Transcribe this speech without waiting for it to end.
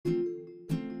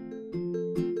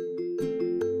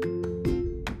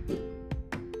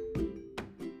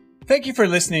Thank you for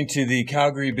listening to the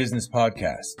Calgary Business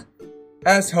Podcast.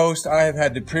 As host, I have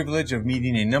had the privilege of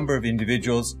meeting a number of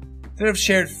individuals that have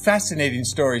shared fascinating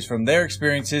stories from their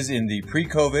experiences in the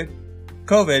pre-COVID,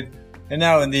 COVID, and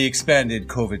now in the expanded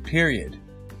COVID period.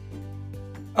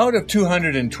 Out of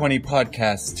 220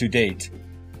 podcasts to date,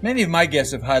 many of my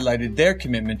guests have highlighted their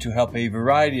commitment to help a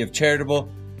variety of charitable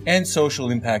and social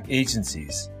impact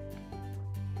agencies.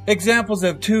 Examples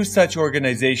of two such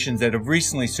organizations that have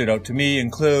recently stood out to me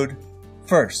include,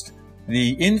 first,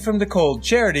 the In From the Cold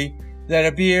charity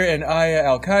that Abir and Aya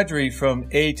Al-Qadri from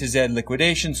A to Z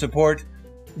Liquidation support.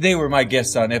 They were my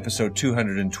guests on episode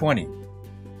 220.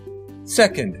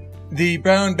 Second, the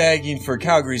Brown Bagging for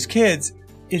Calgary's Kids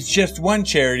is just one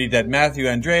charity that Matthew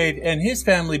Andrade and his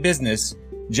family business,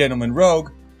 Gentleman Rogue,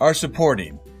 are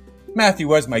supporting. Matthew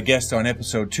was my guest on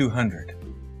episode 200.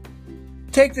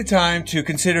 Take the time to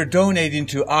consider donating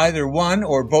to either one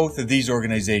or both of these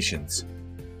organizations.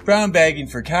 Brown Bagging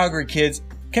for Calgary Kids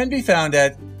can be found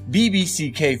at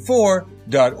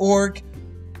bbck4.org,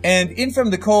 and In From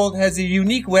the Cold has a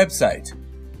unique website,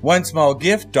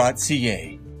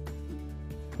 onesmallgift.ca.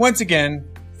 Once again,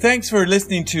 thanks for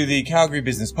listening to the Calgary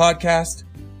Business Podcast.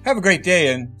 Have a great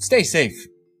day and stay safe.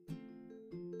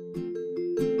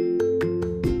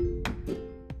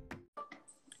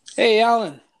 Hey,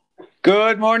 Alan.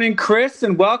 Good morning, Chris,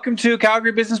 and welcome to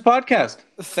Calgary Business Podcast.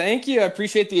 Thank you. I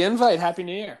appreciate the invite. Happy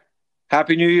New Year.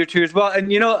 Happy New Year to you as well. And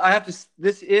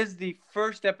this is the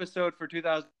first episode for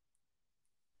 2000.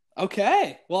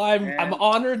 Okay. Well, I'm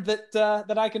honored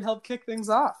that I can help kick things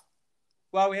off.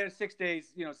 Well, we had 6 days,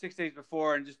 6 days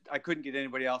before, and I couldn't get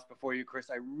anybody else before you,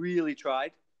 Chris. I really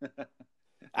tried.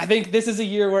 I think this is a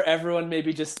year where everyone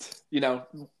maybe just,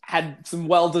 had some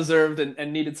well-deserved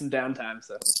and needed some downtime.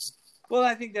 So. Well,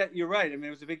 I think that you're right. I mean, it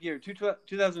was a big year.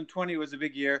 2020 was a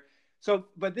big year. So,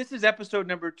 but this is episode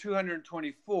number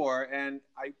 224, and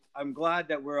I'm glad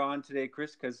that we're on today,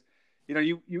 Chris, because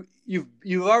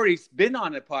you've already been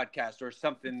on a podcast or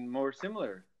something more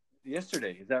similar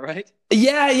yesterday. Is that right?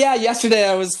 Yeah. Yesterday,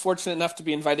 I was fortunate enough to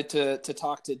be invited to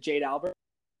talk to Jade Albert,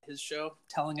 his show,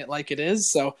 Telling It Like It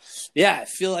Is. So, yeah, I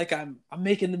feel like I'm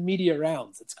making the media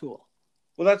rounds. It's cool.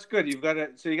 Well, that's good. You got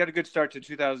a good start to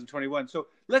 2021. So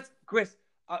let's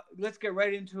get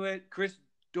right into it. Chris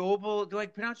Dobel, do I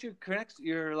pronounce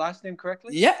your last name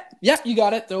correctly? Yeah, you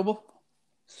got it, Dobel.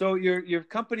 So your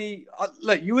company, I'll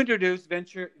let you introduce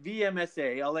Venture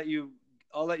VMSA. I'll let you.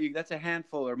 That's a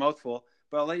handful or mouthful,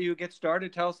 but I'll let you get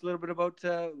started. Tell us a little bit about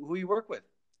who you work with.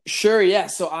 Sure, yeah.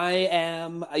 So I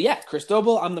am, Chris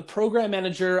Dobel. I'm the program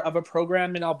manager of a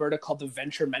program in Alberta called the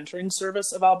Venture Mentoring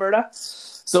Service of Alberta.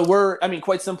 So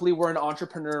quite simply, we're an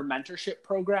entrepreneur mentorship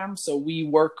program. So we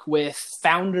work with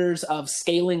founders of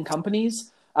scaling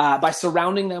companies by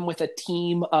surrounding them with a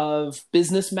team of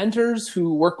business mentors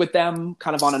who work with them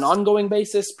kind of on an ongoing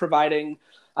basis, providing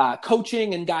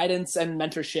coaching and guidance and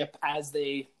mentorship as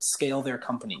they scale their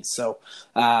companies. So,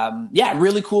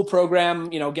 really cool program,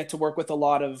 get to work with a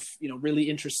lot of, really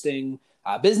interesting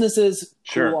businesses,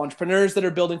 Sure. Cool entrepreneurs that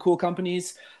are building cool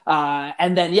companies.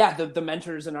 And then, the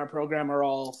mentors in our program are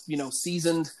all,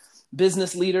 seasoned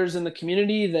business leaders in the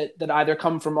community that either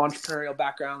come from entrepreneurial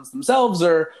backgrounds themselves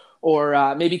or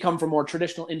maybe come from more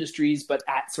traditional industries, but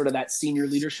at sort of that senior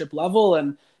leadership level.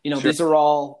 And, Sure. These are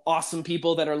all awesome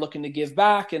people that are looking to give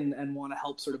back and want to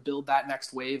help sort of build that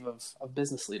next wave of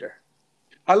business leader.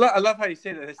 I love how you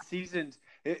say that.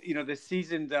 The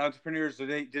seasoned entrepreneurs,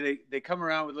 they come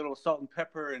around with a little salt and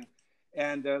pepper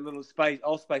and a little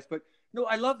allspice. But no,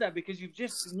 I love that because you've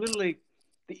just literally,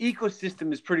 the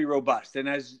ecosystem is pretty robust. And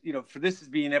as for this as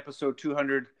being episode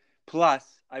 200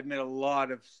 plus, I've met a lot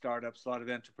of startups, a lot of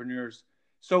entrepreneurs.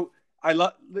 So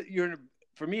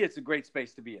for me, it's a great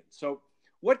space to be in. So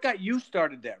what got you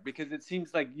started there? Because it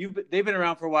seems like they've been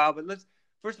around for a while, but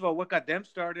first of all, what got them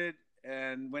started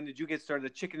and when did you get started? The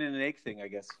chicken and an egg thing, I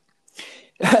guess.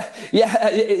 Yeah,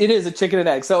 it is a chicken and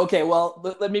egg. So, okay,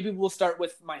 well, maybe we'll start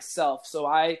with myself. So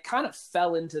I kind of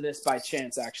fell into this by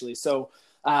chance, actually. So,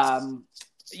 I'm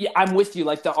with you.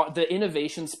 Like the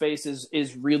innovation space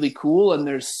is really cool, and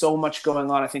there's so much going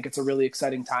on. I think it's a really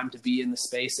exciting time to be in the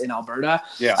space in Alberta.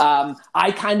 Yeah.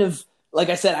 Like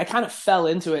I said, I kind of fell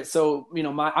into it. So,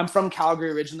 I'm from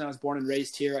Calgary originally. I was born and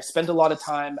raised here. I spent a lot of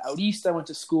time out east. I went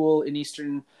to school in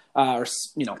Eastern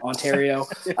Ontario.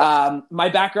 My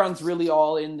background's really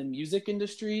all in the music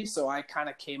industry. So I kind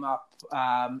of came up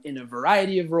in a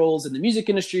variety of roles in the music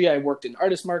industry. I worked in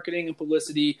artist marketing and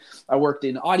publicity. I worked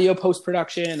in audio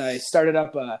post-production. I started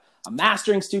up a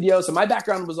mastering studio. So my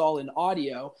background was all in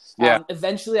audio.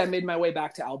 Eventually I made my way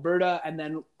back to Alberta and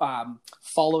then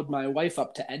followed my wife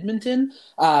up to Edmonton.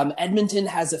 Edmonton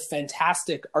has a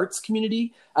fantastic arts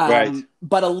community,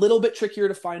 but a little bit trickier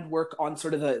to find work on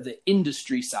sort of the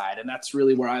industry side. And that's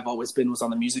really where I've always been, was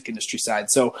on the music industry side.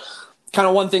 So kind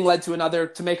of one thing led to another.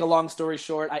 To make a long story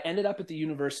short, I ended up at the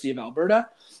University of Alberta.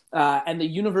 And the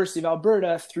University of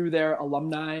Alberta, through their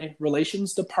alumni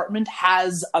relations department,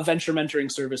 has a venture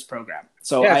mentoring service program.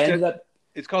 So I ended up...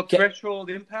 It's called Threshold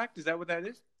Impact. Is that what that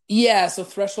is? Yeah, so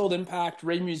Threshold Impact.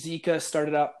 Ray Musica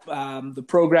started up the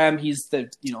program. He's the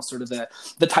sort of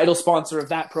the title sponsor of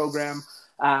that program,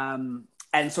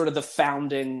 and sort of the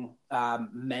founding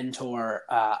mentor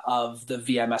of the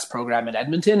VMS program in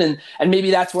Edmonton. And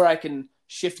maybe that's where I can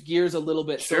shift gears a little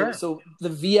bit. Sure. So the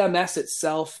VMS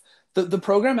itself, the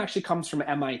program actually comes from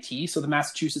MIT, so the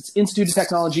Massachusetts Institute of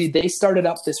Technology. They started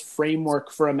up this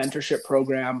framework for a mentorship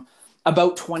program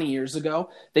about 20 years ago.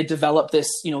 They developed this,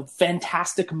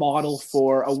 fantastic model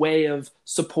for a way of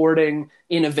supporting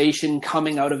innovation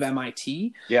coming out of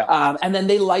MIT. And then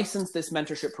they licensed this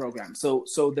mentorship program.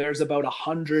 So there's about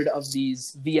 100 of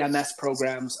these VMS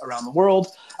programs around the world.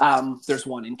 There's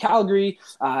one in Calgary,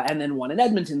 and then one in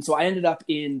Edmonton. So I ended up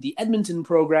in the Edmonton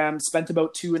program, spent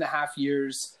about 2.5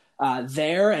 years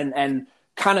there, and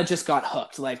kind of just got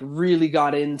hooked, like really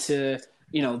got into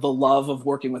the love of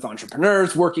working with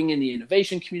entrepreneurs, working in the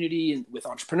innovation community and with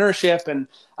entrepreneurship,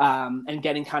 and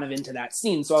getting kind of into that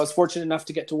scene. So I was fortunate enough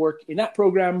to get to work in that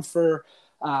program for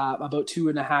about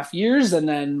 2.5 years. And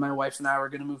then my wife and I were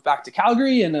going to move back to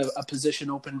Calgary, and a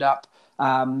position opened up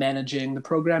managing the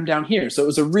program down here. So it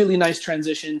was a really nice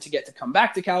transition to get to come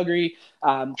back to Calgary,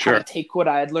 kind of take what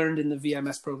I had learned in the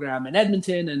VMS program in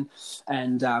Edmonton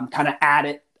and kind of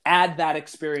add that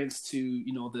experience to,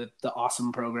 the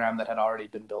awesome program that had already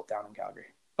been built down in Calgary.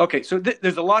 Okay. So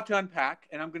there's a lot to unpack,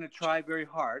 and I'm going to try very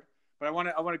hard, but I want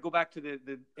to go back to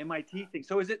the MIT thing.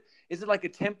 So is it like a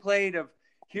template of,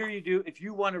 here you do, if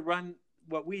you want to run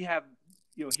what we have,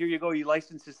 here you go, you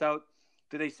license this out.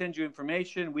 Do they send you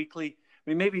information weekly? I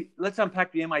mean, maybe let's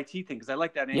unpack the MIT thing, because I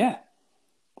like that name.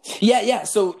 Yeah.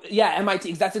 So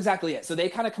MIT, that's exactly it. So they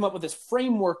kind of come up with this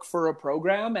framework for a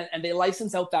program, and they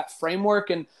license out that framework,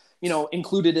 and,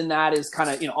 included in that is kind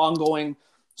of, ongoing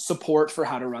support for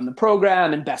how to run the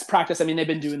program and best practice. I mean, they've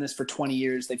been doing this for 20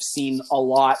 years. They've seen a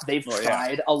lot. They've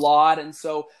tried a lot. And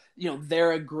so,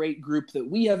 they're a great group that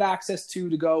we have access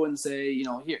to go and say,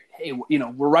 here, hey,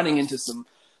 we're running into some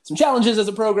challenges as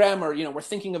a program, or, we're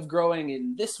thinking of growing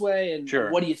in this way, and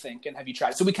what do you think? And have you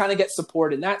tried? So we kind of get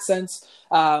support in that sense.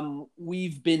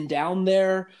 We've been down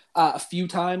there a few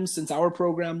times since our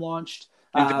program launched.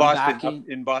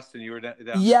 In Boston, you were down.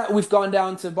 Yeah, we've gone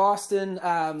down to Boston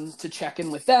to check in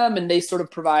with them, and they sort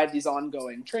of provide these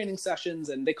ongoing training sessions,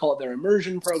 and they call it their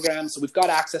immersion program. So we've got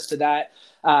access to that.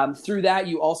 Through that,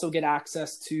 you also get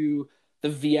access to the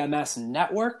VMS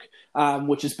network,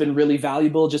 which has been really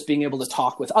valuable, just being able to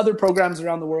talk with other programs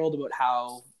around the world about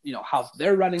how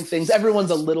they're running things.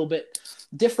 Everyone's a little bit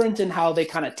different in how they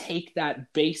kind of take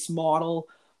that base model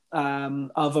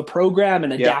of a program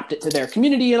and adapt it to their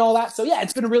community and all that. So yeah,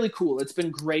 it's been really cool. It's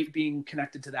been great being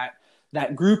connected to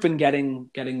that group and getting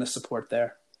the support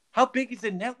there. How big is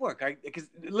the network? Because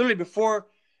literally before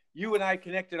you and I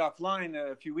connected offline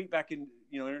a few weeks back in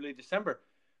early December,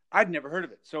 I'd never heard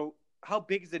of it. So how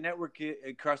big is the network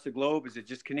across the globe? Is it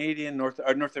just Canadian, North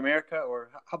America, or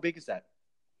how big is that?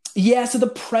 Yeah, so the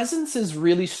presence is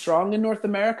really strong in North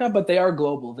America, but they are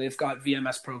global. They've got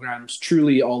VMS programs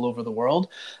truly all over the world.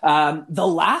 The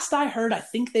last I heard, I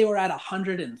think they were at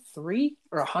 103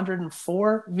 or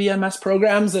 104 VMS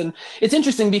programs. And it's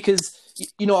interesting because,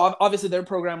 obviously their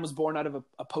program was born out of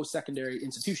a post-secondary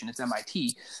institution. It's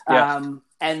MIT.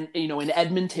 And, in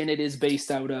Edmonton, it is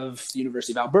based out of the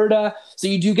University of Alberta. So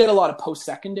you do get a lot of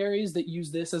post-secondaries that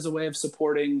use this as a way of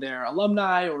supporting their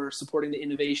alumni or supporting the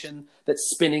innovation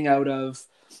that's spinning out of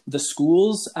the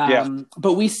schools.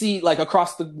 But we see, like,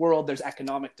 across the world, there's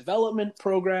economic development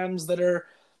programs that are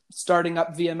starting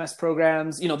up VMS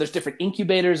programs. There's different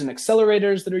incubators and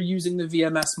accelerators that are using the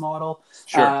VMS model.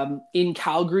 In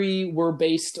Calgary,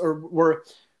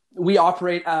 we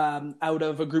operate out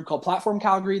of a group called Platform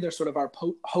Calgary. They're sort of our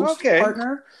host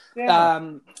partner.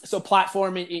 So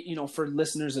Platform, for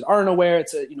listeners that aren't aware,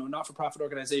 it's a not-for-profit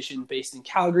organization based in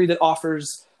Calgary that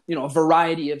offers a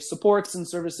variety of supports and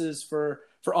services for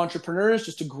entrepreneurs,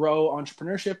 just to grow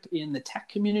entrepreneurship in the tech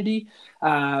community.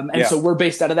 So we're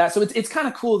based out of that. So it's kind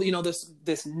of cool that,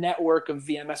 this network of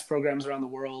VMS programs around the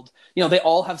world, they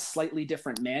all have slightly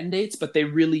different mandates, but they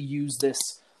really use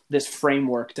this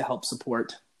framework to help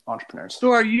support entrepreneurs.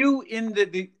 So are you in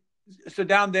the So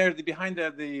down there, behind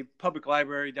the public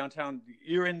library downtown,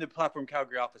 you're in the Platform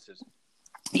Calgary offices.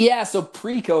 Yeah, so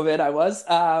pre-COVID I was.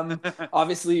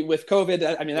 Obviously with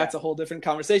COVID, I mean, that's a whole different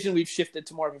conversation. We've shifted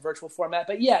to more of a virtual format.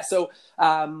 But yeah, so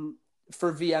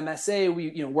for VMSA,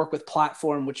 we work with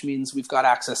Platform, which means we've got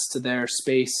access to their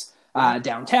space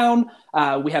downtown.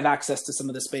 We have access to some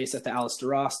of the space at the Alistair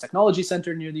Ross Technology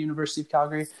Center near the University of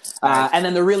Calgary. And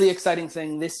then the really exciting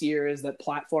thing this year is that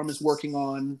Platform is working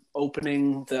on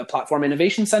opening the Platform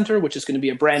Innovation Center, which is going to be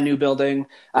a brand new building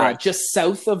just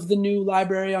south of the new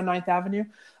library on 9th Avenue.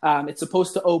 It's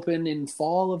supposed to open in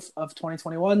fall of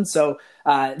 2021. So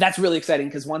that's really exciting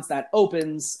because once that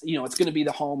opens, it's going to be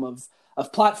the home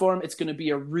of Platform. It's going to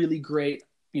be a really great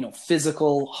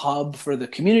physical hub for the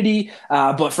community.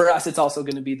 But for us, it's also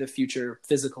going to be the future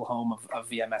physical home of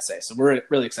VMSA. So we're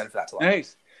really excited for that to launch.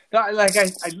 Nice. No, I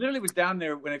literally was down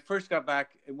there when I first got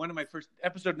back in one of my first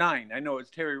episode 9. I know it's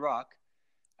Terry Rock.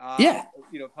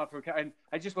 And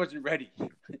I just wasn't ready.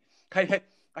 I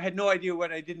had no idea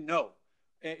what I didn't know.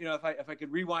 If I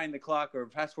could rewind the clock or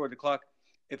fast forward the clock,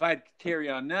 if I had Terry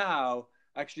on now,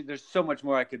 actually there's so much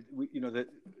more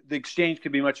the exchange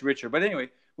could be much richer. But anyway,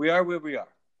 we are where we are.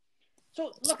 So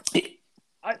look,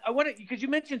 I want to, because you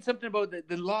mentioned something about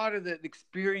the lot of the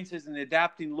experiences and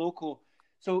adapting local.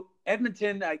 So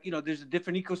Edmonton, there's a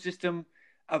different ecosystem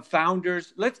of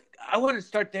founders. I want to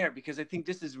start there because I think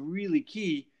this is really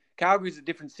key. Calgary is a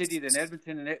different city than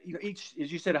Edmonton, and each, as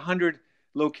you said, 100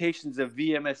 locations of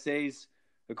VMSAs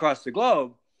across the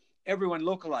globe. Everyone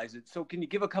localized it. So can you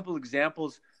give a couple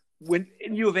examples when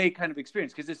in U of A kind of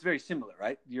experience, because it's very similar,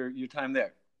 right? Your time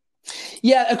there.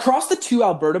 Yeah, across the 2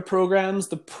 Alberta programs,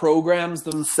 the programs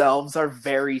themselves are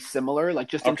very similar, like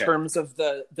just in terms of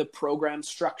the program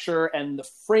structure and the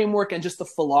framework and just the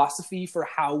philosophy for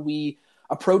how we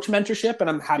approach mentorship. And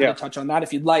I'm happy to touch on that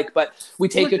if you'd like, but we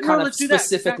take a kind of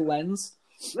specific lens.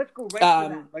 Let's go right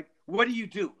to that. Like, what do you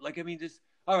do? Like, I mean,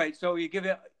 all right, so you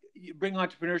bring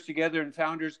entrepreneurs together and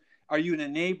founders. Are you an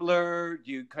enabler?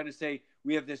 Do you kind of say,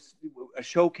 we have a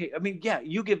showcase? I mean,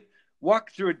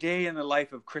 walk through a day in the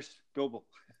life of Chris Doble.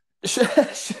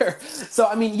 Sure. So,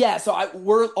 I mean,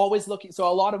 we're always looking. So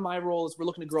a lot of my role is we're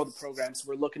looking to grow the program. So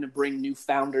we're looking to bring new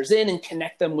founders in and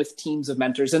connect them with teams of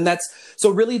mentors. And that's,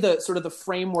 so really the sort of the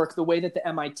framework, the way that the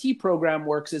MIT program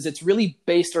works is it's really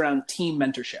based around team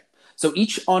mentorship. So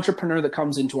each entrepreneur that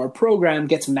comes into our program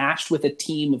gets matched with a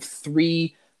team of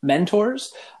 3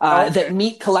 mentors that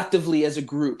meet collectively as a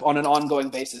group on an ongoing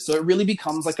basis. So it really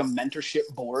becomes like a mentorship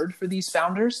board for these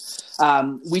founders.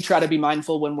 We try to be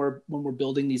mindful when we're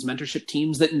building these mentorship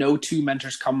teams that no 2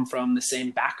 mentors come from the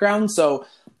same background. So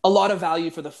a lot of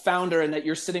value for the founder, and that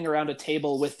you're sitting around a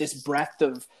table with this breadth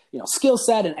of skill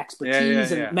set and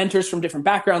expertise and mentors from different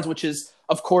backgrounds, which is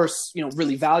of course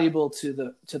really valuable to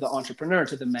the entrepreneur,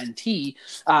 to the mentee.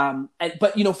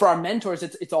 But for our mentors,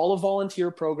 it's all a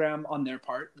volunteer program on their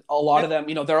part. A lot of them,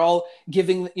 they're all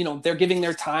giving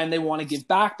their time. They want to give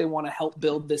back. They want to help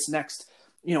build this next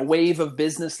wave of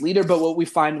business leader. But what we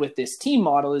find with this team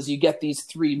model is you get these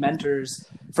 3 mentors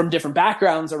from different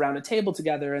backgrounds around a table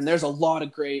together, and there's a lot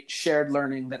of great shared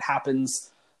learning that happens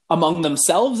among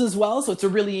themselves as well. So it's a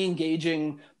really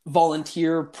engaging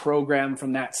volunteer program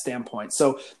from that standpoint.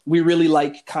 So we really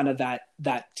like kind of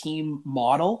that team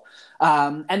model.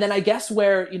 And then I guess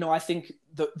where, I think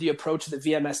the approach that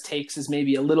VMS takes is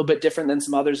maybe a little bit different than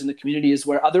some others in the community, is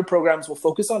where other programs will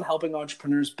focus on helping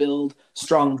entrepreneurs build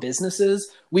strong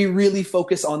businesses. We really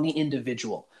focus on the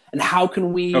individual and how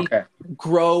can we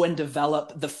grow and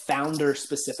develop the founder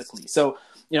specifically. So,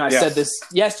 I said this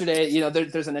yesterday,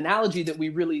 there's an analogy that we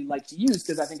really like to use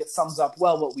because I think it sums up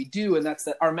well what we do. And that's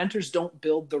that our mentors don't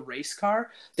build the race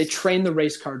car. They train the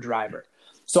race car driver.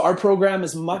 So our program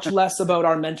is much less about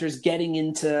our mentors getting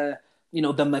into,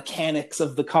 the mechanics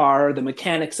of the car, the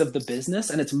mechanics of the business.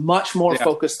 And it's much more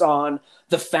focused on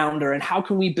the founder and how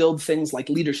can we build things like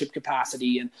leadership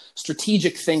capacity and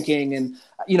strategic thinking and,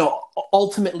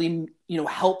 ultimately,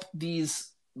 help these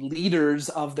leaders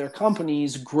of their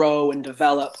companies grow and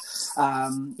develop,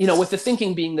 with the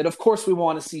thinking being that, of course, we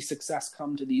want to see success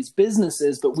come to these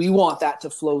businesses, but we want that to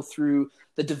flow through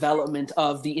the development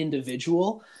of the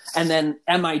individual. And then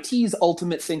MIT's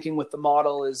ultimate thinking with the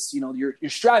model is, you're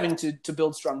striving to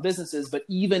build strong businesses, but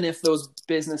even if those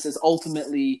businesses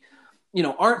ultimately,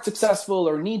 aren't successful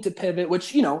or need to pivot,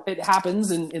 which, it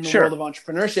happens in the world of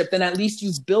entrepreneurship, then at least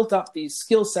you've built up these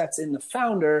skill sets in the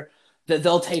founder that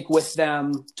they'll take with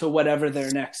them to whatever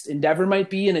their next endeavor might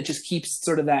be. And it just keeps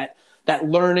sort of that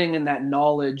learning and that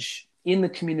knowledge in the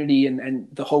community. And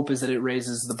the hope is that it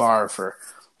raises the bar for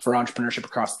for entrepreneurship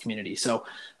across the community. So,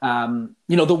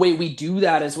 the way we do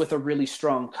that is with a really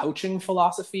strong coaching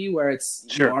philosophy where it's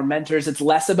our mentors. It's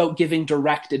less about giving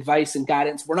direct advice and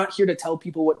guidance. We're not here to tell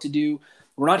people what to do.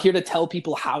 We're not here to tell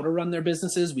people how to run their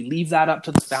businesses. We leave that up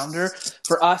to the founder.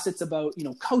 For us, it's about,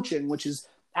 coaching, which is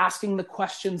asking the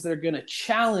questions that are going to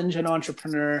challenge an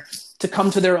entrepreneur to come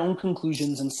to their own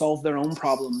conclusions and solve their own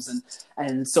problems.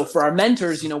 And so for our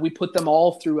mentors, we put them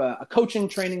all through a coaching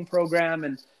training program,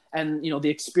 and the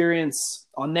experience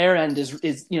on their end is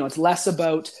it's less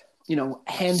about,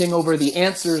 handing over the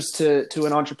answers to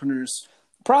an entrepreneur's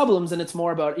problems. And it's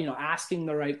more about, asking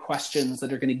the right questions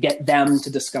that are going to get them to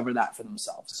discover that for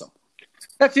themselves. So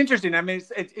that's interesting. I mean,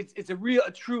 it's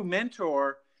a true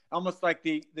mentor, almost like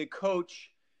the coach.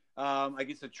 I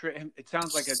guess it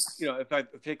sounds like if I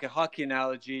take a hockey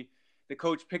analogy, the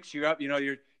coach picks you up,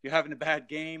 you're having a bad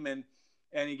game and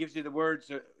he gives you the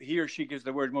words, he or she gives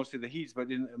the word, mostly the he's, but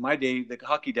in my day, the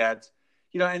hockey dads,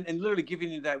 and literally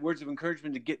giving you that words of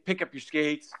encouragement to pick up your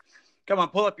skates, come on,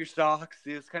 pull up your socks.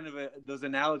 It's kind of those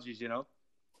analogies,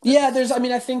 Yeah,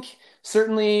 I think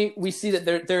certainly we see that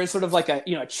there is sort of like a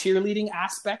cheerleading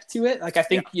aspect to it. Like I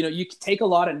think, you can take a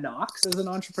lot of knocks as an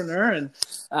entrepreneur and,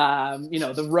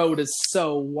 the road is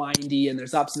so windy and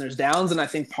there's ups and there's downs. And I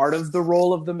think part of the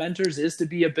role of the mentors is to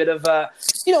be a bit of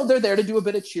they're there to do a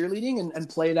bit of cheerleading and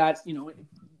play that,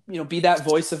 be that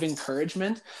voice of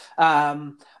encouragement.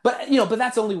 But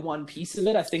that's only one piece of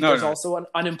it. I think there's also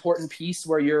an important piece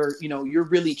where you're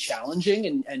really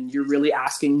challenging and you're really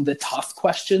asking the tough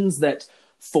questions that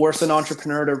force an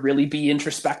entrepreneur to really be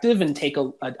introspective and take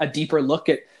a deeper look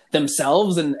at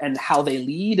themselves and how they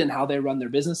lead and how they run their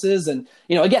businesses. And,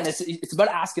 again, it's about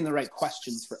asking the right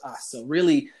questions for us. So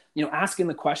really, asking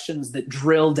the questions that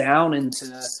drill down into,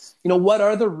 what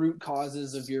are the root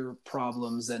causes of your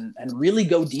problems and really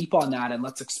go deep on that. And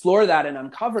let's explore that and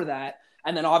uncover that.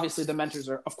 And then obviously the mentors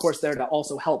are, of course, there to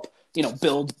also help,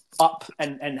 build up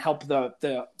and help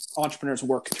the entrepreneurs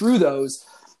work through those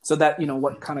so that,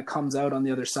 what kind of comes out on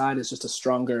the other side is just a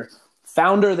stronger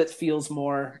founder that feels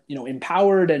more,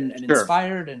 empowered and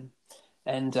inspired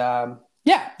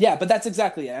but that's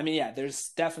exactly it. I mean, there's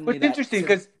definitely It's interesting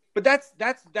but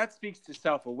that speaks to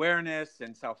self-awareness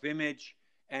and self-image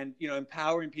and,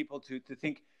 empowering people to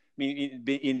think,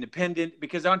 be independent,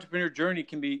 because the entrepreneur journey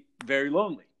can be very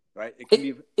lonely, right? It can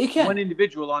be one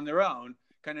individual on their own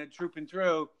kind of trooping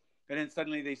through, and then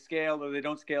suddenly they scale or they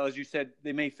don't scale. As you said,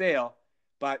 they may fail,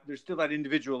 but there's still that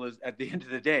individual at the end of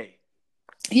the day.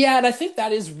 Yeah, and I think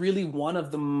that is really one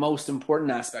of the most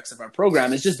important aspects of our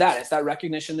program is just that. It's that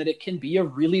recognition that it can be a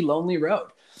really lonely road.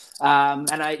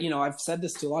 And I've said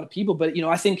this to a lot of people, but,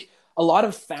 I think a lot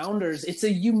of founders, it's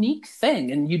a unique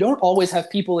thing. And you don't always have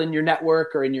people in your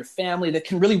network or in your family that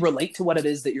can really relate to what it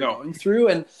is that you're going through.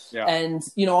 And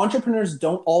entrepreneurs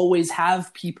don't always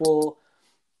have people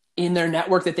in their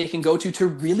network that they can go to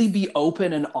really be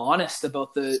open and honest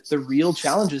about the real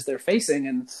challenges they're facing.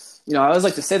 And, I always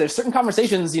like to say there's certain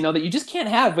conversations, that you just can't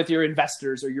have with your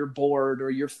investors or your board or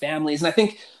your families. And I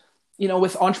think,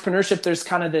 with entrepreneurship, there's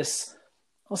kind of this,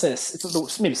 I'll say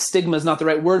this, maybe stigma is not the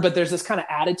right word, but there's this kind of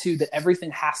attitude that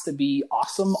everything has to be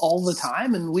awesome all the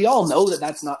time. And we all know that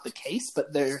that's not the case,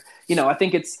 but I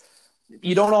think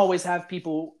you don't always have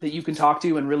people that you can talk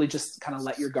to and really just kind of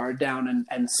let your guard down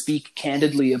and speak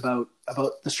candidly about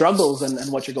the struggles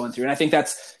and what you're going through. And I think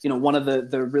that's, one of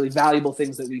the really valuable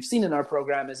things that we've seen in our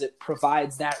program is it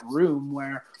provides that room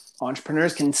where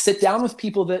entrepreneurs can sit down with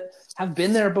people that have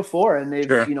been there before and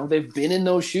they've been in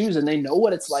those shoes and they know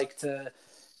what it's like to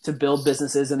build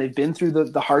businesses and they've been through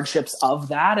the hardships of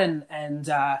that. And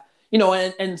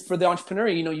for the entrepreneur,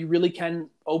 you really can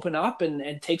open up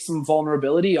and take some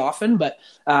vulnerability often, but,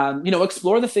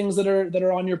 explore the things that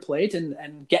are on your plate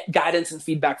and get guidance and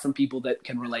feedback from people that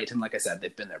can relate. And like I said,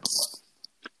 they've been there before.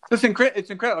 It's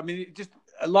incredible. I mean, just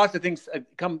lots of things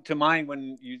come to mind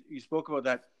when you spoke about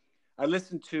that. I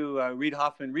listened to Reid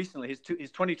Hoffman recently, his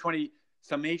 2020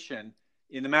 summation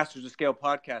in the Masters of Scale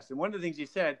podcast. And one of the things he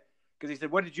said, because he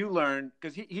said, what did you learn?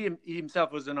 Because he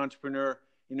himself was an entrepreneur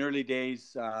in early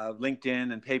days,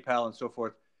 LinkedIn and PayPal and so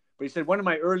forth. But he said, one of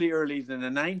my earlies in the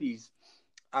 90s,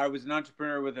 I was an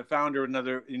entrepreneur with a founder,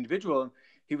 another individual. And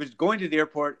he was going to the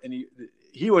airport and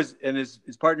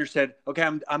his partner said, okay,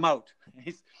 I'm out.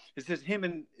 It's just him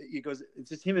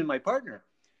and my partner.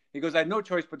 He goes, I had no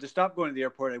choice but to stop going to the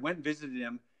airport. I went and visited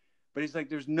him. But he's like,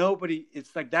 there's nobody.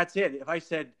 It's like, that's it. If I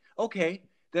said, okay,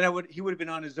 then he would have been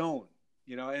on his own,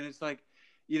 and it's like,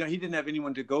 he didn't have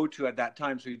anyone to go to at that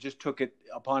time. So he just took it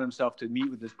upon himself to meet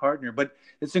with his partner. But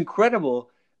it's incredible.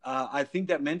 I think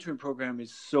that mentoring program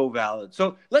is so valid.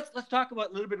 So let's talk a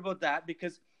little bit about that,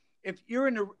 because, if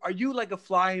you're are you like a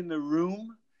fly in the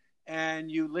room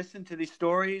and you listen to these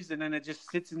stories and then it just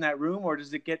sits in that room, or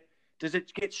does it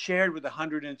get shared with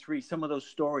 103? Some of those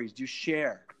stories, do you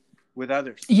share with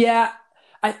others? Yeah.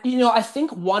 I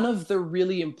think one of the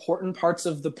really important parts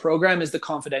of the program is the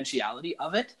confidentiality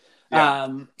of it.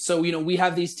 Yeah. So, we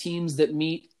have these teams that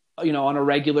meet, on a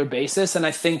regular basis. And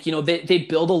I think, they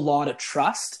build a lot of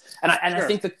trust. And I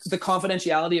think the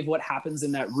confidentiality of what happens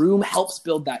in that room helps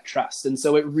build that trust. And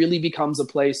so it really becomes a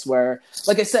place where,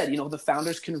 like I said, the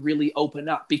founders can really open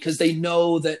up because they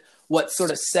know that what's sort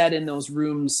of said in those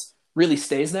rooms really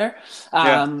stays there.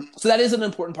 So that is an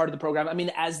important part of the program. I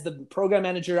mean, as the program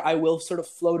manager, I will sort of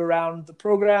float around the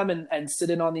program and sit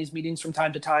in on these meetings from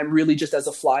time to time, really just as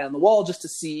a fly on the wall, just to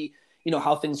see,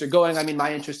 how things are going. I mean,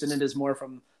 my interest in it is more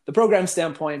from the program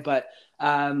standpoint, but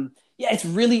it's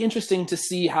really interesting to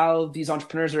see how these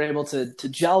entrepreneurs are able to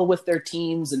gel with their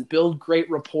teams and build great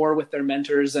rapport with their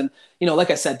mentors. And, like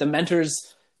I said, the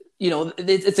mentors,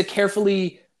 it's a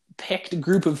carefully picked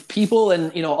group of people,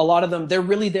 and a lot of them, they're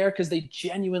really there because they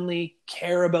genuinely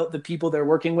care about the people they're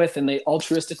working with, and they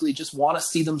altruistically just want to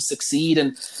see them succeed.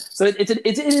 And so it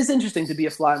is interesting to be a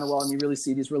fly on the wall, and you really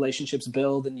see these relationships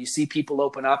build, and you see people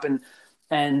open up, and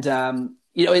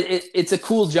it's a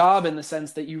cool job in the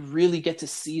sense that you really get to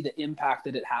see the impact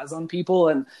that it has on people,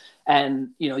 and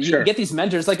you get these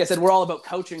mentors. Like I said, we're all about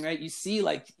coaching, right? You see,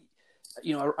 like,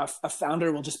 a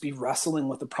founder will just be wrestling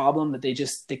with a problem that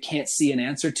they can't see an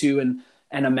answer to.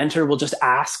 And a mentor will just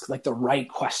ask like the right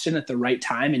question at the right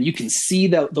time. And you can see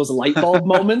those light bulb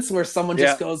moments where someone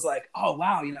just goes like, oh,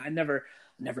 wow, I never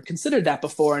considered that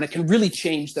before. And it can really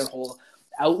change their whole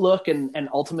outlook. And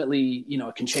ultimately,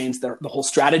 it can change the whole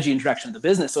strategy and direction of the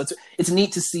business. So it's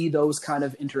neat to see those kind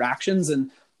of interactions.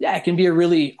 And yeah, it can be a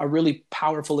really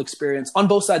powerful experience on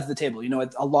both sides of the table.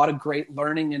 It's a lot of great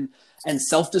learning and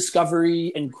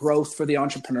self-discovery and growth for the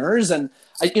entrepreneurs. And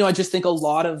I just think a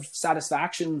lot of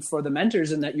satisfaction for the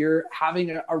mentors, in that you're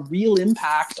having a real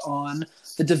impact on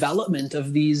the development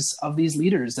of these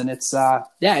leaders. And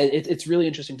it's really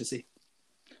interesting to see.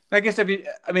 I guess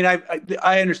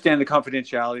I understand the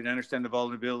confidentiality, and I understand the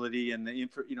vulnerability and the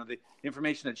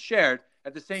information that's shared.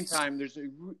 At the same time,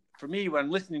 for me, when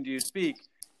I'm listening to you speak,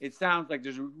 it sounds like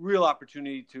there's a real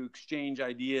opportunity to exchange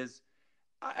ideas.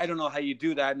 I don't know how you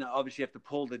do that, and obviously you have to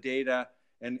pull the data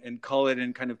and call it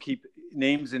and kind of keep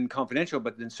names and confidential.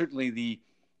 But then certainly the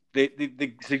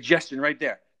suggestion right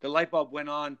there, the light bulb went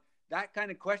on. That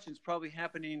kind of question is probably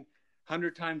happening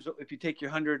 100 times. If you take your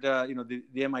 100,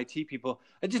 the MIT people,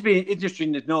 it'd just be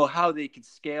interesting to know how they could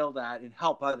scale that and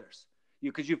help others.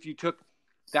 Because if you took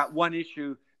that one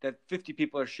issue that 50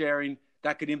 people are sharing,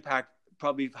 that could impact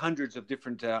probably hundreds of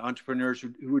different entrepreneurs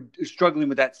who are struggling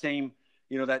with that same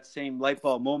light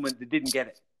bulb moment that didn't get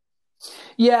it.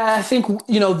 Yeah, I think,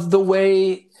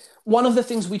 one of the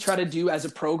things we try to do as a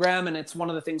program, and it's one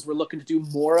of the things we're looking to do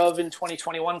more of in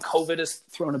 2021, COVID has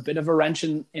thrown a bit of a wrench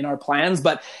in our plans,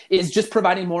 but is just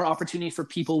providing more opportunity for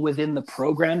people within the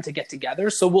program to get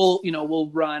together. So we'll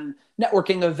run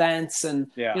networking events and,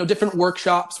 different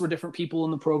workshops where different people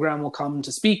in the program will come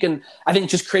to speak. And I think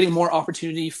just creating more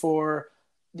opportunity for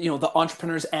the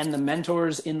entrepreneurs and the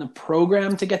mentors in the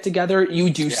program to get together. You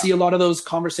do see a lot of those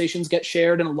conversations get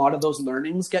shared and a lot of those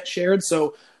learnings get shared.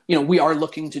 So, we are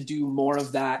looking to do more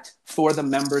of that for the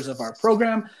members of our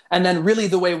program. And then really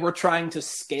the way we're trying to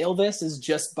scale this is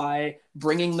just by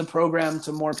bringing the program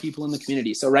to more people in the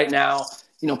community. So right now,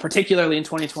 particularly in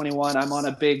 2021, I'm on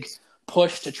a big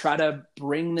push to try to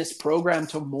bring this program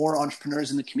to more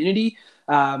entrepreneurs in the community.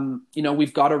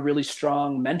 We've got a really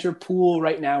strong mentor pool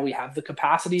right now. We have the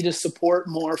capacity to support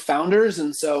more founders.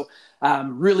 And so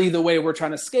really the way we're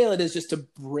trying to scale it is just to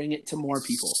bring it to more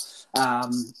people.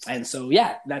 And so,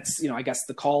 that's, I guess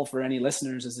the call for any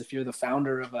listeners is if you're the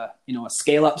founder of a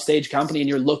scale up stage company and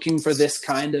you're looking for this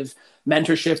kind of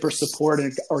mentorship or support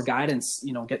or guidance,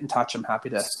 get in touch. I'm happy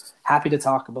to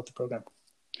talk about the program.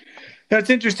 Now, it's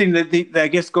interesting that I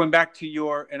guess going back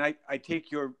to I take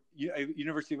your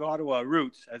University of Ottawa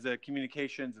roots as a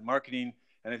communications and marketing,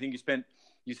 and I think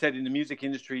you said in the music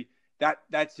industry,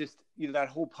 that's just that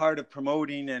whole part of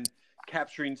promoting and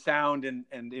capturing sound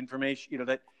and information,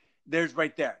 that there's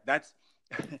right there. That's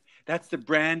the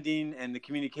branding and the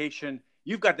communication.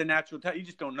 You've got the natural talent. You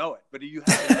just don't know it, but you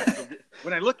have the natural.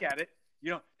 When I look at it,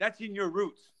 that's in your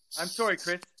roots. I'm sorry,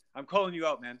 Chris. I'm calling you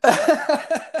out, man.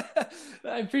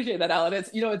 I appreciate that, Alan.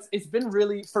 It's been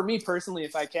really, for me personally,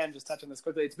 if I can just touch on this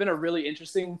quickly, it's been a really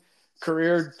interesting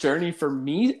career journey for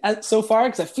me so far,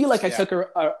 because I feel like I took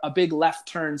a big left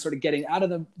turn, sort of getting out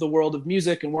of the world of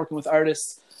music and working with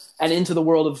artists, and into the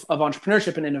world of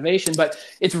entrepreneurship and innovation. But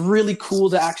it's really cool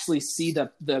to actually see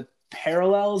the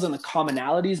parallels and the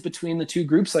commonalities between the two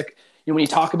groups. Like, when you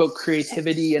talk about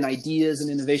creativity and ideas and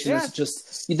innovation,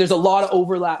 there's a lot of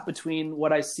overlap between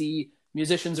what I see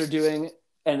musicians are doing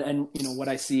and what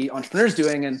I see entrepreneurs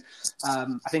doing. And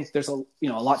I think there's a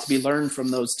lot to be learned from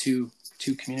those two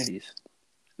communities.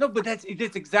 No, but that's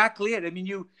exactly it. I mean,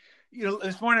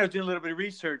 this morning I was doing a little bit of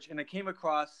research and I came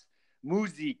across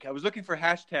Moozik. I was looking for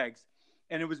hashtags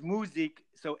and it was Moozik.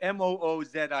 So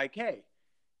Moozik.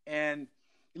 And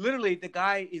literally the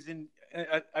guy is in,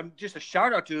 I'm just a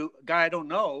shout out to a guy I don't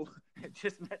know, and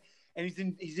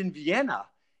he's in Vienna,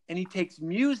 and he takes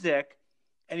music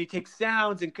and he takes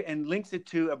sounds and links it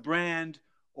to a brand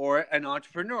or an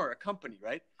entrepreneur, a company,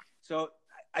 right? So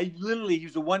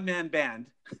he's a one-man band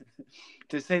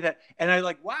to say that. And I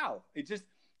like, wow,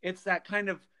 it's that kind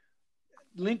of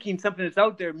linking something that's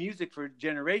out there, music for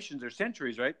generations or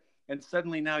centuries, right? And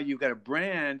suddenly now you've got a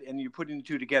brand and you're putting the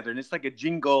two together, and it's like a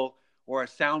jingle or a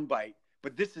soundbite.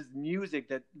 But this is music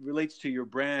that relates to your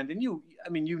brand. And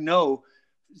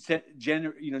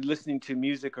listening to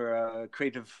music or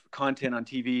creative content on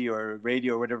TV or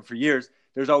radio or whatever for years,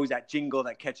 there's always that jingle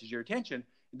that catches your attention.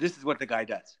 This is what the guy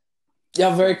does.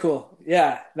 Yeah, very cool.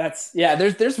 Yeah,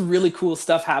 there's really cool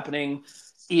stuff happening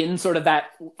in sort of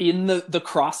that, in the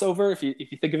crossover. If you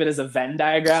think of it as a Venn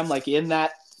diagram, like in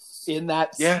that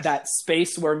that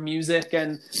space where music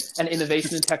and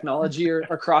innovation and technology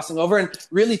are crossing over. And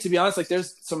really, to be honest, like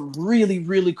there's some really,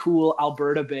 really cool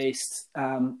Alberta-based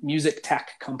music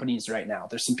tech companies right now.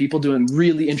 There's some people doing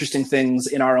really interesting things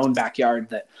in our own backyard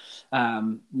that, I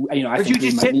think you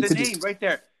just hit the name right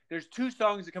there. There's two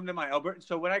songs that come to mind. Alberta.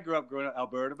 So when I grew up,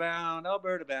 Alberta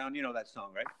Bound, you know that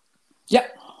song, right? Yeah.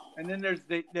 And then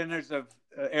there's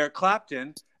Eric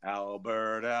Clapton,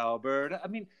 Alberta. I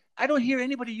mean, I don't hear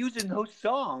anybody using those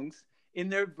songs in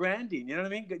their branding. You know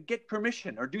what I mean? Get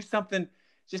permission or do something.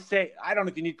 Just say, I don't know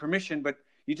if you need permission, but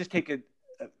you just take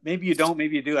maybe you don't,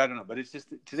 maybe you do. I don't know. But it's just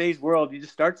today's world. You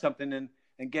just start something and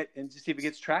just see if it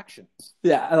gets traction.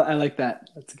 Yeah, I like that.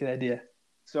 That's a good idea.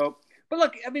 So, but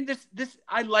look, I mean, this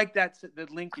I like that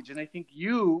linkage, and I think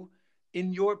you,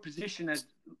 in your position as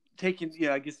taking,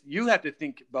 I guess you have to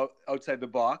think about outside the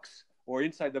box or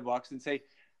inside the box and say,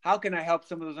 how can I help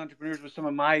some of those entrepreneurs with some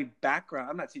of my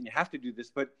background? I'm not saying you have to do this,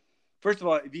 but first of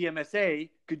all, VMSA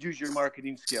could use your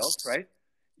marketing skills, right?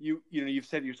 You've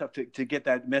said yourself to get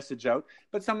that message out,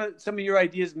 but some of your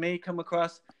ideas may come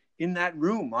across in that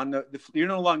room on you're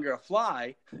no longer a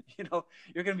fly,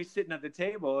 you're going to be sitting at the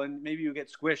table and maybe you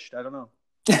get squished. I don't know.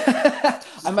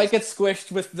 I might get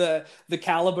squished with the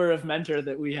caliber of mentor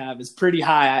that we have is pretty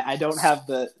high. I don't have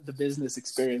the business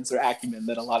experience or acumen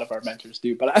that a lot of our mentors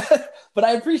do, but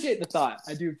I appreciate the thought.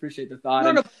 I do appreciate the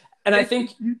thought. And I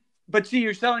think, but see,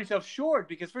 you're selling yourself short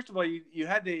because first of all, you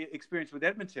had the experience with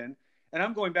Edmonton, and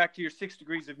I'm going back to your 6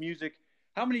 degrees of music.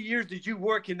 How many years did you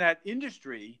work in that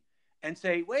industry and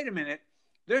say, wait a minute,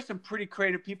 there's some pretty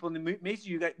creative people in the Macy.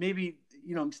 You got maybe,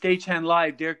 Stagehand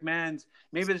Live, Derek Manns,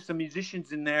 maybe there's some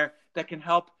musicians in there that can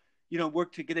help,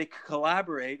 work together, they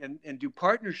collaborate and do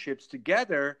partnerships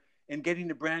together and getting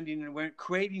the branding and we're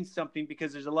creating something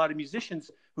because there's a lot of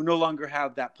musicians who no longer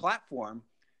have that platform,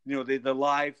 the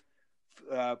live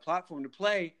platform to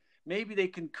play. Maybe they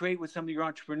can create with some of your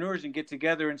entrepreneurs and get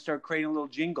together and start creating little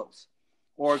jingles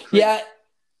or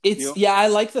I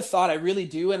like the thought. I really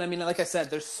do. And I mean, like I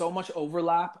said, there's so much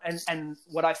overlap. And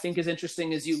what I think is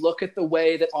interesting is you look at the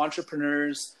way that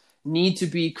entrepreneurs need to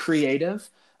be creative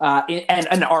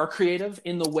and are creative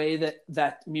in the way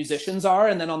that musicians are.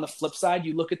 And then on the flip side,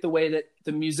 you look at the way that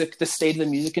the state of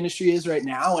the music industry is right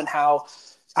now and how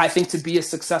I think to be a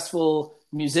successful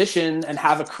musician and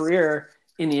have a career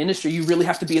in the industry, you really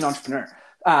have to be an entrepreneur.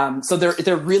 So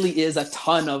there really is a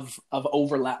ton of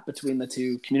overlap between the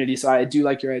two communities. So I do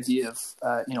like your idea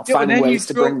of finding ways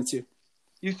to bring the two.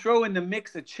 You throw in the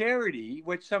mix a charity,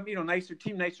 which some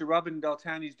nicer Robin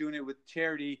Beltani's doing it with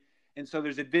charity, and so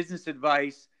there's a business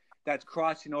advice that's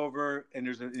crossing over, and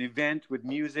there's an event with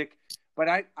music. But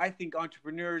I think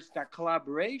entrepreneurs, that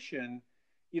collaboration,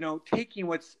 taking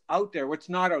what's out there, what's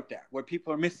not out there, what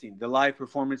people are missing, the live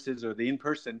performances or the in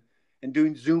person, and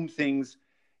doing Zoom things.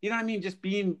 You know what I mean? Just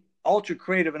being ultra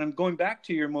creative. And I'm going back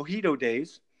to your mojito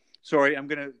days. Sorry,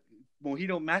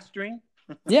 mojito mastering.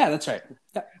 Yeah, that's right.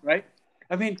 Yeah. Right?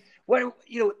 I mean,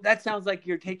 that sounds like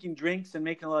you're taking drinks and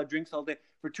making a lot of drinks all day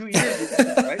for 2 years,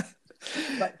 right?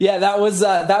 But, yeah, that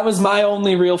was my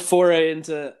only real foray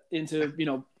into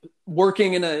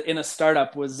working in a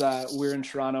startup was we were in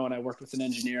Toronto and I worked with an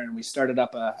engineer and we started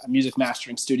up a music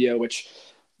mastering studio, which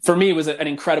for me was an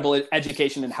incredible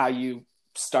education in how you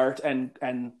start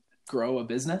and grow a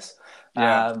business.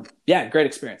 Yeah. Great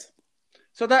experience.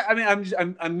 So that, I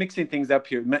mean, I'm mixing things up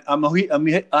here. I'm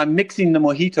mixing the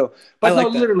mojito, but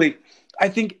like that. literally, I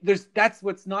think that's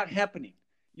what's not happening.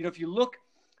 You know, if you look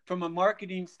from a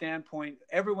marketing standpoint,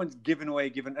 everyone's given,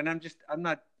 and I'm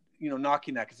not,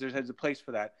 knocking that, because there's a place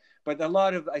for that. But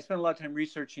I spent a lot of time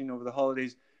researching over the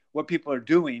holidays what people are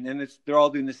doing, and they're all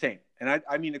doing the same. And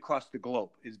I mean, across the globe,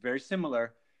 it's very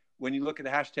similar when you look at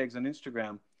the hashtags on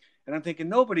Instagram. And I'm thinking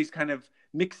nobody's kind of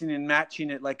mixing and matching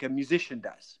it like a musician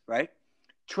does, right?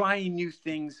 Trying new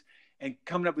things and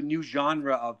coming up with new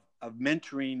genre of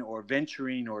mentoring or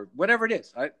venturing or whatever it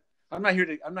is. I'm not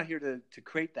here to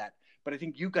create that, but I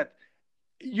think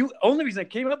only reason I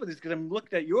came up with this because I'm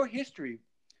looking at your history,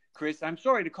 Chris. I'm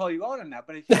sorry to call you out on that,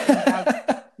 but I think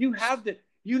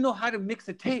you know how to mix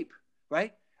a tape,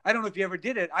 right? I don't know if you ever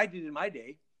did it. I did it in my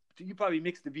day. You probably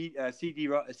mixed the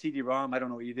CD-ROM. I don't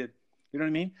know what you did. You know what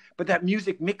I mean? But that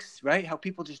music mix, right? How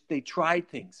people they tried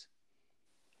things.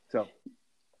 So.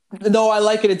 No, I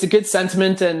like it. It's a good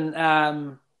sentiment. And,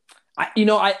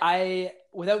 I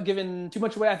without giving too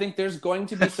much away, I think there's going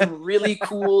to be some really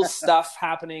cool stuff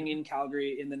happening in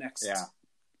Calgary in the next,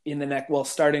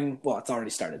 it's already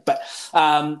started, but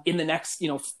in the next,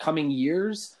 coming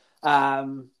years,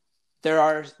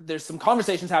 there's some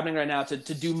conversations happening right now to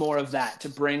do more of that, to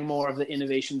bring more of the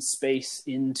innovation space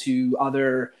into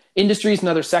other industries and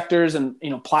other sectors, and,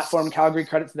 Platform Calgary,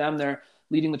 credit to them. They're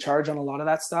leading the charge on a lot of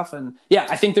that stuff. And yeah,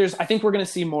 I think we're going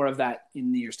to see more of that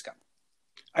in the years to come.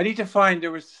 I need to find,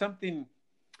 there was something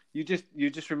you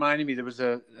just reminded me. There was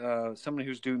someone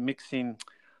who's doing mixing.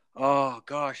 Oh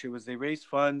gosh, they raised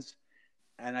funds,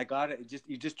 and I got it.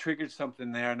 You just triggered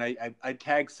something there, and I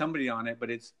tagged somebody on it, but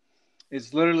it's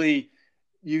literally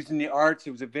using the arts.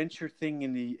 It was a venture thing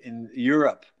in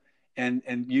Europe, and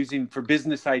using for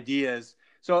business ideas.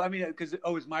 So I mean, because it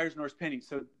was Myers Norris Penny.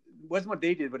 So it wasn't what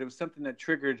they did, but it was something that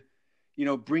triggered,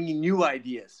 bringing new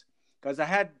ideas. Because I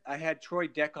had Troy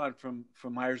Deck on from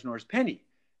Myers Norris Penny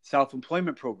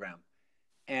self-employment program,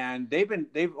 and they've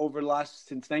over the last,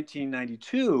 since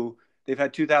 1992, they've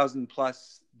had 2,000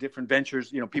 plus different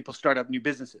ventures. People start up new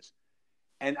businesses,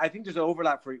 and I think there's an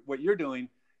overlap for what you're doing,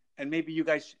 and maybe you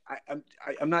guys.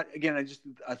 I'm not, again.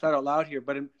 I thought out loud here,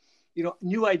 but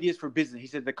new ideas for business. He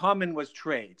said the common was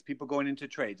trades. People going into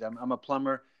trades. I'm a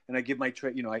plumber, and I give my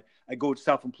trade. I go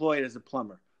self-employed as a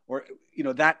plumber, or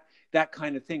that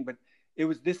kind of thing. But it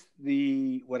was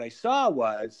what I saw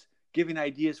was giving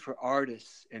ideas for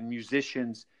artists and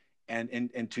musicians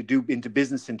and to do into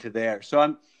business into there. So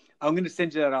I'm going to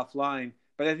send you that offline.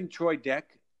 But I think Troy Deck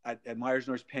at Myers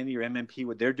Norris Penny or MMP,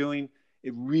 what they're doing,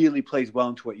 it really plays well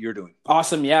into what you're doing.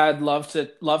 Awesome. Yeah, I'd love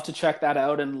to check that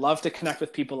out, and love to connect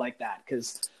with people like that.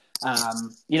 Because,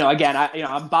 again,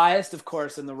 I'm biased, of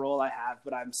course, in the role I have,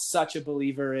 but I'm such a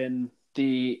believer in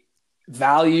the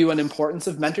value and importance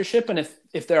of mentorship. And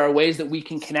if there are ways that we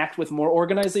can connect with more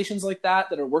organizations like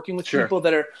that are working with people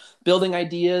that are building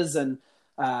ideas, and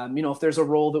if there's a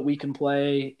role that we can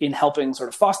play in helping sort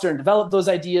of foster and develop those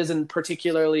ideas, and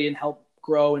particularly in help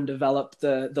grow and develop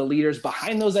the leaders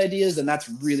behind those ideas, and that's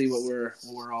really what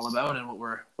we're all about, and what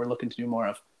we're looking to do more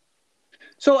of.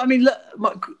 So I mean,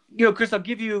 Chris, I'll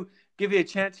give you a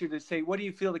chance here to say, what do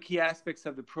you feel the key aspects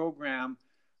of the program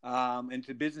and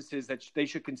to businesses that they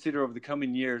should consider over the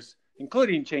coming years,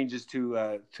 including changes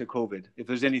to COVID, if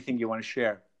there's anything you want to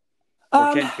share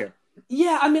or can share?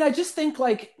 Yeah, I mean, I just think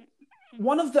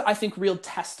one of the, I think, real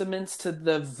testaments to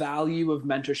the value of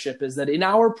mentorship is that in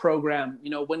our program,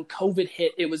 when COVID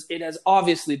hit, it has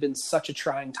obviously been such a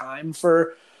trying time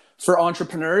for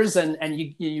entrepreneurs,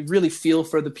 and you really feel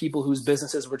for the people whose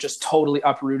businesses were just totally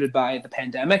uprooted by the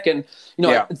pandemic. And,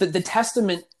 the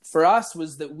testament for us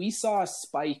was that we saw a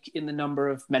spike in the number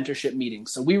of mentorship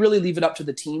meetings. So we really leave it up to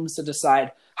the teams to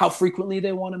decide how frequently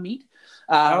they want to meet.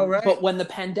 Right. But when the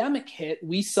pandemic hit,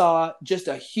 we saw just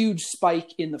a huge spike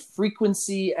in the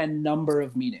frequency and number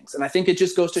of meetings. And I think it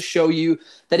just goes to show you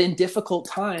that in difficult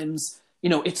times,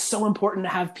 it's so important to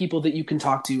have people that you can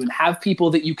talk to, and have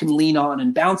people that you can lean on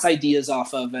and bounce ideas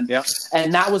off of. And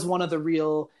that was one of the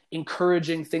real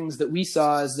encouraging things that we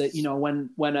saw, is that,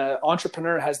 when an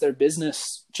entrepreneur has their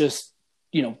business just,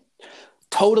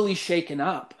 totally shaken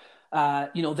up,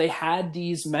 they had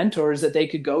these mentors that they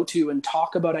could go to and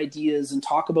talk about ideas and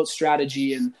talk about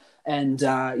strategy. And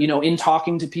in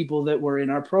talking to people that were in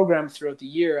our program throughout the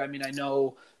year, I mean, I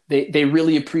know they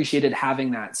really appreciated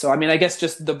having that. So, I mean, I guess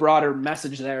just the broader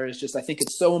message there is just, I think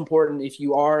it's so important, if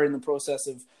you are in the process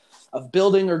of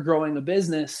building or growing a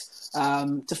business,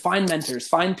 to find mentors,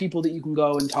 find people that you can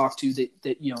go and talk to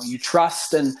that you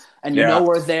trust, and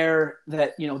are there,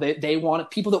 that they want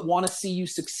people that want to see you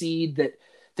succeed,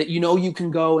 you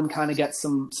can go and kind of get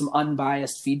some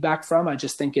unbiased feedback from. I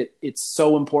just think it's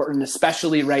so important,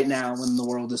 especially right now when the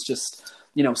world is just,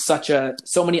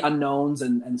 so many unknowns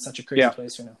and such a crazy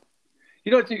place right now.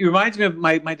 It reminds me of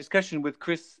my discussion with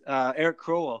Eric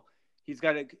Crowell. He's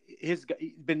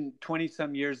been 20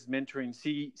 some years mentoring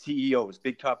CEOs,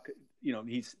 big top,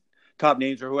 he's top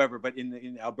names or whoever, but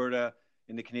in Alberta,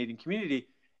 in the Canadian community.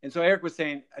 And so Eric was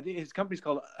saying, I think his company's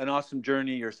called An Awesome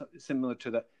Journey, or similar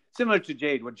to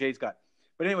Jade, what Jade's got.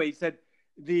 But anyway, he said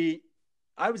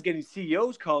I was getting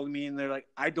CEOs calling me and they're like,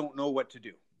 I don't know what to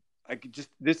do.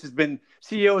 This has been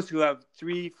CEOs who have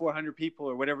 300-400 people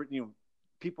or whatever,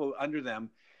 people under them.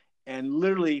 And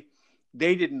literally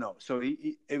they didn't know. So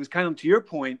it was kind of to your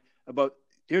point about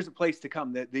here's a place to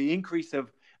come, the increase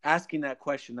of asking that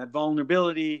question, that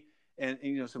vulnerability and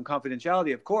some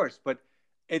confidentiality, of course, but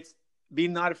it's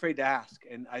being not afraid to ask.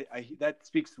 And I that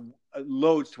speaks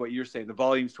loads to what you're saying, the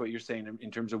volumes to what you're saying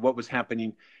in terms of what was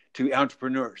happening to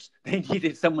entrepreneurs. They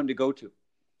needed someone to go to.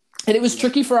 And it was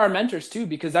tricky for our mentors too,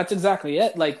 because that's exactly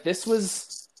it. Like this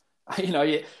was,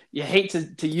 you hate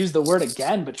to use the word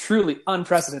again, but truly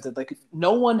unprecedented. Like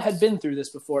no one had been through this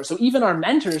before. So even our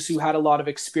mentors who had a lot of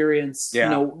experience,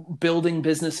 building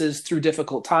businesses through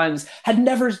difficult times had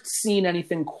never seen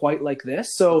anything quite like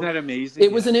this. So isn't that amazing?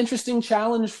 It was an interesting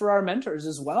challenge for our mentors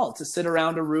as well, to sit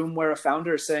around a room where a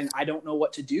founder is saying, I don't know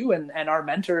what to do. And our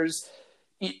mentors,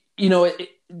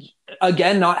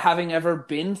 again, not having ever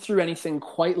been through anything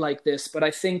quite like this, but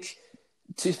I think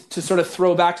to sort of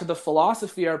throw back to the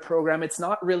philosophy of our program, it's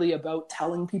not really about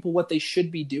telling people what they should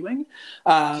be doing.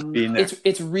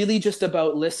 It's really just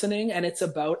about listening, and it's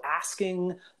about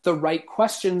asking the right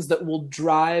questions that will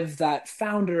drive that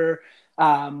founder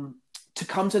to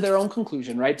come to their own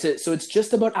conclusion, right? So it's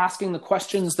just about asking the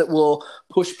questions that will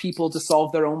push people to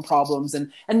solve their own problems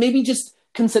and maybe just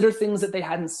consider things that they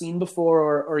hadn't seen before,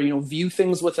 or view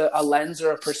things with a lens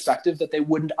or a perspective that they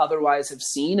wouldn't otherwise have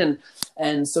seen.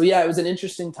 And so, yeah, it was an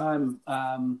interesting time,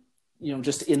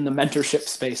 just in the mentorship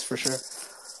space for sure.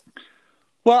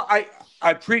 Well, I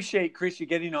appreciate, Chris, you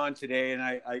getting on today. And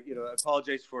I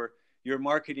apologize for your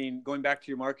marketing, going back to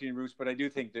your marketing roots, but I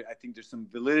think there's some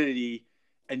validity,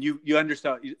 and you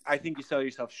understand. I think you sell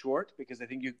yourself short, because I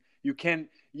think you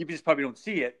just probably don't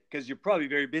see it because you're probably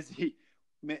very busy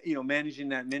managing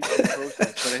that mentoring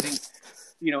process. But I think,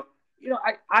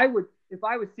 I would, if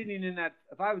I was sitting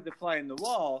if I was the fly in the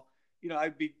wall,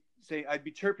 I'd be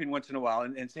chirping once in a while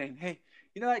and saying, hey,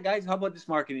 what, guys, how about this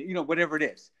marketing? Whatever it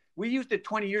is. We used it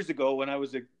 20 years ago when I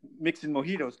was mixing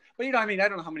mojitos. But, I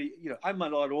don't know how many, I'm a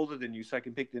lot older than you, so I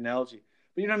can pick the analogy.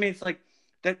 But, it's like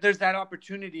that there's that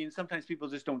opportunity, and sometimes people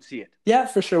just don't see it. Yeah,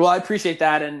 for sure. Well, I appreciate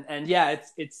that. And yeah,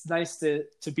 it's nice to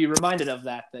be reminded of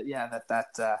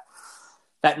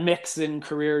that mix in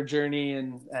career journey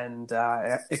and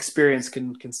experience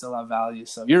can still have value.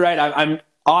 So you're right. I'm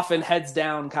often heads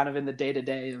down kind of in the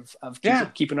day-to-day of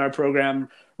keeping our program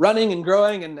running and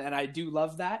growing. And I do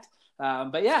love that.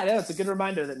 But it's a good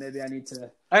reminder that maybe I need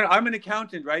to. I'm an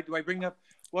accountant, right? Do I bring up,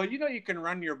 well, you can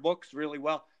run your books really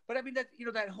well, but I mean that,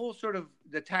 that whole sort of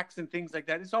the tax and things like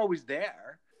that, it's always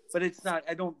there, but it's not,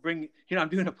 I don't bring, I'm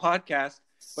doing a podcast,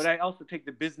 but I also take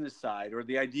the business side or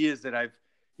the ideas that I've,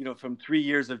 from 3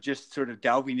 years of just sort of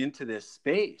delving into this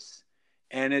space.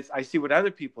 And I see what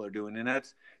other people are doing. And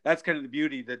that's kind of the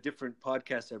beauty, the different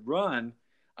podcasts I've run.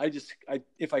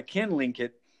 If I can link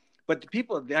it, but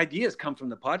the ideas come from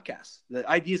the podcast. The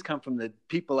ideas come from the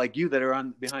people like you that are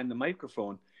behind the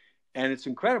microphone. And it's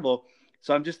incredible.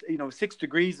 So I'm just, 6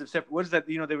 degrees of what is that?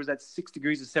 There was that 6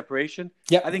 degrees of separation.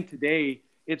 Yeah. I think today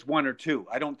it's 1 or 2.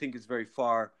 I don't think it's very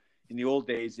far. In the old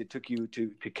days, it took you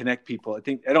to connect people. I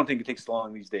don't think it takes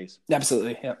long these days.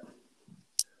 Absolutely. Yeah.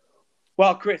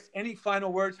 Well, Chris, any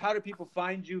final words? How do people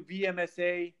find you?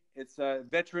 VMSA, it's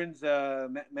Veterans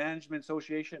Management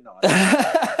Association. No,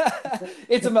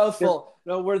 it's a mouthful.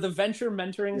 No, we're the Venture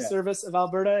Mentoring Service of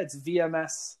Alberta. It's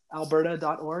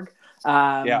vmsalberta.org.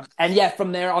 And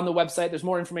from there on the website, there's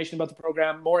more information about the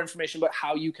program, more information about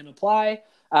how you can apply.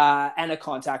 And a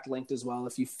contact link as well.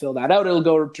 If you fill that out, it'll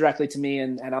go directly to me,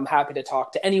 and I'm happy to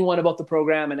talk to anyone about the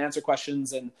program and answer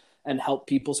questions and help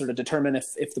people sort of determine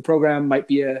if the program might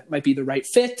be the right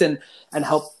fit and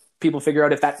help people figure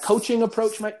out if that coaching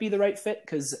approach might be the right fit.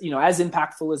 Because, as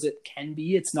impactful as it can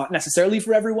be, it's not necessarily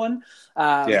for everyone.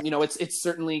 It's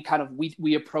certainly kind of,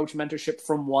 we approach mentorship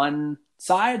from one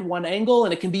side, one angle,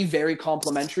 and it can be very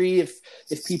complementary if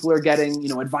people are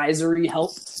getting, advisory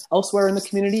help elsewhere in the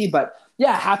community. But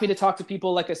yeah, happy to talk to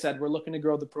people. Like I said, we're looking to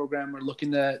grow the program. We're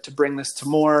looking to bring this to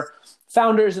more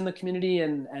founders in the community.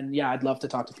 And I'd love to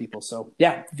talk to people. So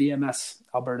yeah,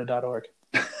 vmsalberta.org.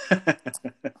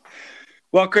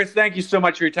 Well, Chris, thank you so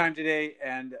much for your time today.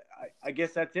 And I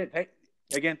guess that's it. Hey,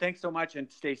 again, thanks so much and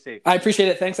stay safe. I appreciate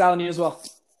it. Thanks, Alan. You as well.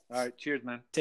 All right. Cheers, man.